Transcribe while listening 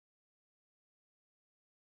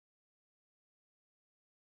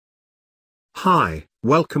Hi,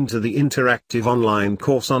 welcome to the interactive online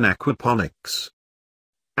course on aquaponics.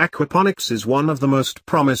 Aquaponics is one of the most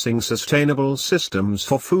promising sustainable systems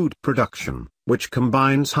for food production, which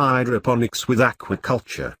combines hydroponics with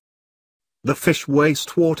aquaculture. The fish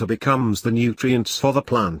wastewater becomes the nutrients for the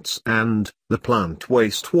plants and the plant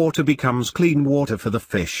wastewater becomes clean water for the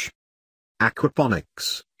fish.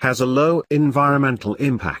 Aquaponics has a low environmental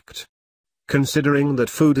impact, considering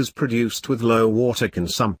that food is produced with low water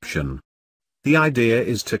consumption. The idea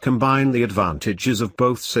is to combine the advantages of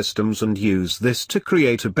both systems and use this to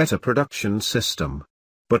create a better production system.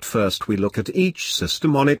 But first we look at each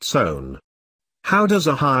system on its own. How does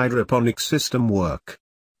a hydroponic system work?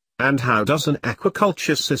 And how does an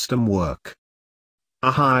aquaculture system work?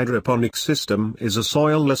 A hydroponic system is a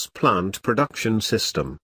soil-less plant production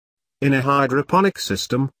system. In a hydroponic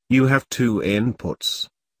system, you have two inputs: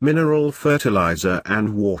 mineral fertilizer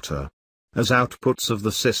and water. As outputs of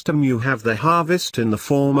the system you have the harvest in the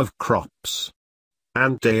form of crops.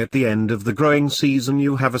 And at the end of the growing season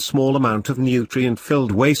you have a small amount of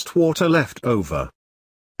nutrient-filled wastewater left over.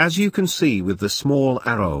 As you can see with the small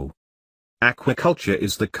arrow, aquaculture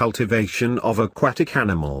is the cultivation of aquatic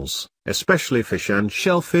animals, especially fish and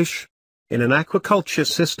shellfish. In an aquaculture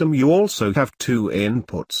system you also have two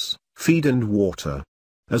inputs, feed and water.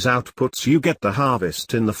 As outputs you get the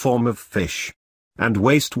harvest in the form of fish and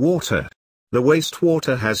wastewater. The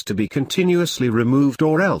wastewater has to be continuously removed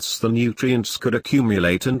or else the nutrients could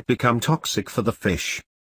accumulate and become toxic for the fish.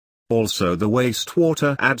 Also the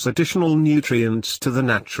wastewater adds additional nutrients to the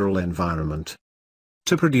natural environment.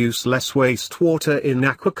 To produce less wastewater in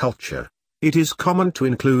aquaculture, it is common to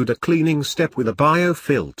include a cleaning step with a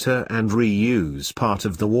biofilter and reuse part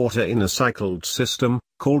of the water in a cycled system,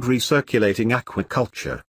 called recirculating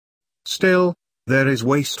aquaculture. Still, there is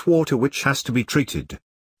wastewater which has to be treated,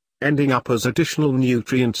 ending up as additional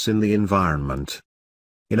nutrients in the environment.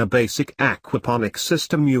 In a basic aquaponic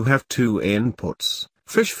system you have two inputs,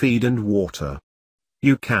 fish feed and water.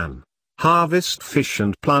 You can harvest fish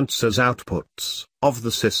and plants as outputs of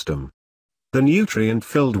the system. The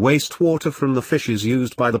nutrient-filled wastewater from the fish is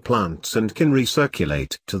used by the plants and can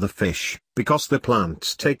recirculate to the fish, because the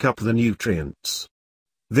plants take up the nutrients.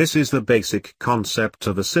 This is the basic concept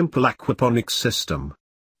of a simple aquaponics system.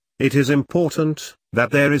 It is important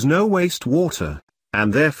that there is no wastewater,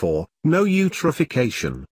 and therefore, no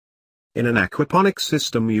eutrophication. In an aquaponic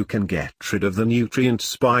system you can get rid of the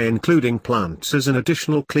nutrients by including plants as an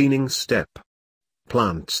additional cleaning step.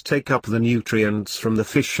 Plants take up the nutrients from the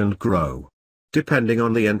fish and grow. Depending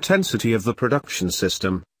on the intensity of the production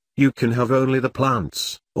system, you can have only the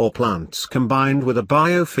plants, or plants combined with a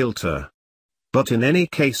biofilter. But in any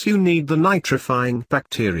case you need the nitrifying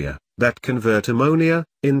bacteria that convert ammonia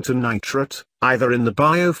into nitrate, either in the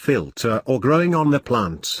biofilter or growing on the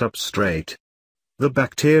plant substrate. The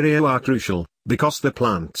bacteria are crucial, because the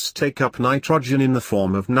plants take up nitrogen in the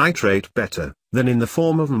form of nitrate better than in the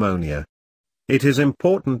form of ammonia. It is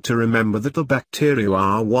important to remember that the bacteria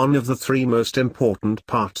are one of the three most important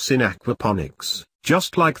parts in aquaponics,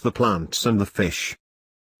 just like the plants and the fish.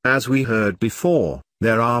 As we heard before,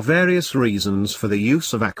 there are various reasons for the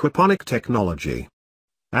use of aquaponic technology.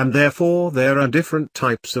 And therefore there are different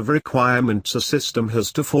types of requirements a system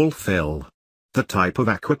has to fulfill. The type of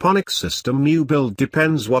aquaponic system you build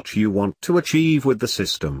depends what you want to achieve with the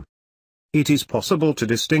system. It is possible to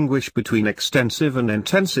distinguish between extensive and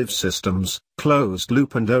intensive systems, closed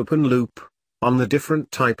loop and open loop, on the different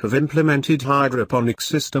type of implemented hydroponic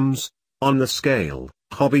systems, on the scale,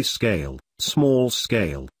 hobby scale, small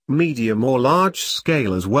scale, medium or large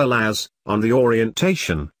scale, as well as, on the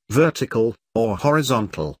orientation, vertical, or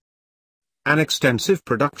horizontal. An extensive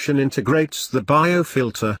production integrates the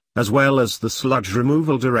biofilter, as well as the sludge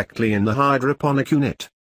removal directly in the hydroponic unit.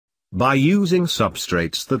 By using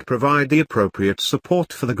substrates that provide the appropriate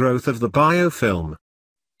support for the growth of the biofilm.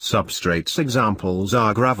 Substrates examples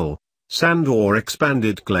are gravel, sand or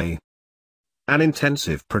expanded clay. An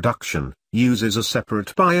intensive production uses a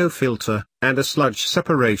separate biofilter and a sludge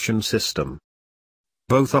separation system.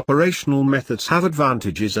 Both operational methods have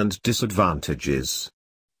advantages and disadvantages.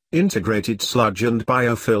 Integrated sludge and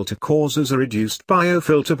biofilter causes a reduced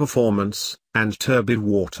biofilter performance, and turbid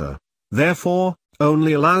water, therefore,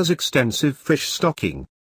 only allows extensive fish stocking.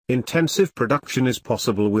 Intensive production is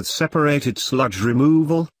possible with separated sludge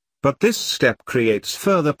removal, but this step creates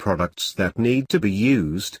further products that need to be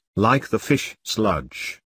used, like the fish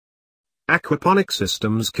sludge. Aquaponic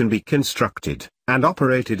systems can be constructed and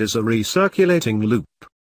operated as a recirculating loop,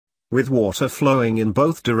 with water flowing in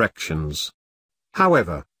both directions.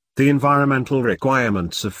 However, the environmental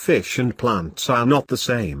requirements of fish and plants are not the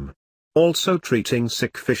same. Also, treating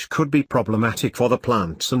sick fish could be problematic for the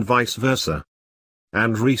plants and vice versa.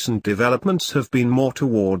 And recent developments have been more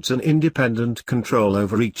towards an independent control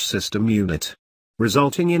over each system unit,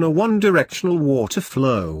 resulting in a one-directional water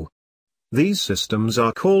flow. These systems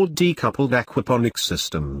are called decoupled aquaponics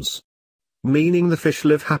systems, meaning the fish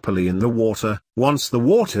live happily in the water. Once the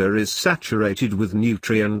water is saturated with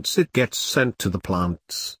nutrients, it gets sent to the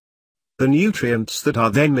plants. The nutrients that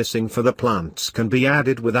are then missing for the plants can be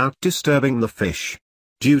added without disturbing the fish.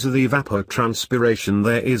 Due to the evapotranspiration,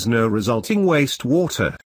 there is no resulting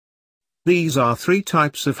wastewater. These are three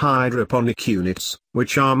types of hydroponic units,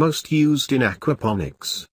 which are most used in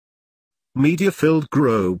aquaponics: media-filled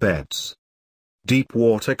grow beds, deep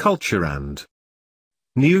water culture, and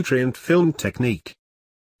nutrient film technique.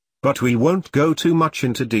 But we won't go too much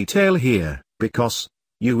into detail here, because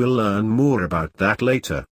you will learn more about that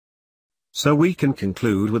later. So we can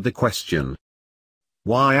conclude with the question: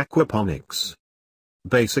 why aquaponics?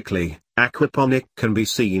 Basically, aquaponic can be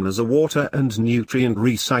seen as a water and nutrient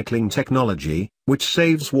recycling technology, which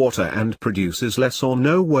saves water and produces less or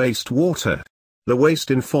no wastewater. The waste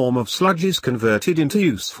in form of sludge is converted into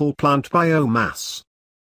useful plant biomass.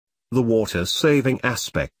 The water-saving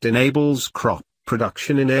aspect enables crop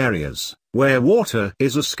production in areas where water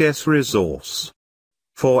is a scarce resource.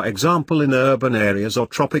 For example, in urban areas or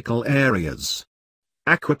tropical areas.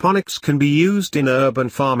 Aquaponics can be used in urban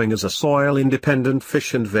farming as a soil-independent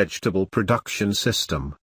fish and vegetable production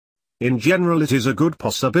system. In general, it is a good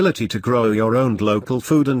possibility to grow your own local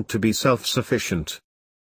food and to be self-sufficient.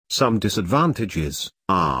 Some disadvantages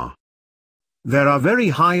are: there are very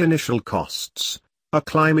high initial costs. A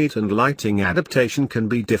climate and lighting adaptation can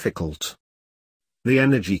be difficult. The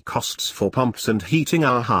energy costs for pumps and heating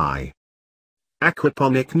are high.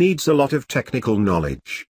 Aquaponic needs a lot of technical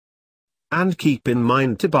knowledge. And keep in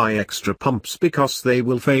mind to buy extra pumps because they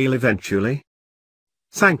will fail eventually.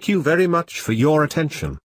 Thank you very much for your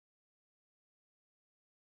attention.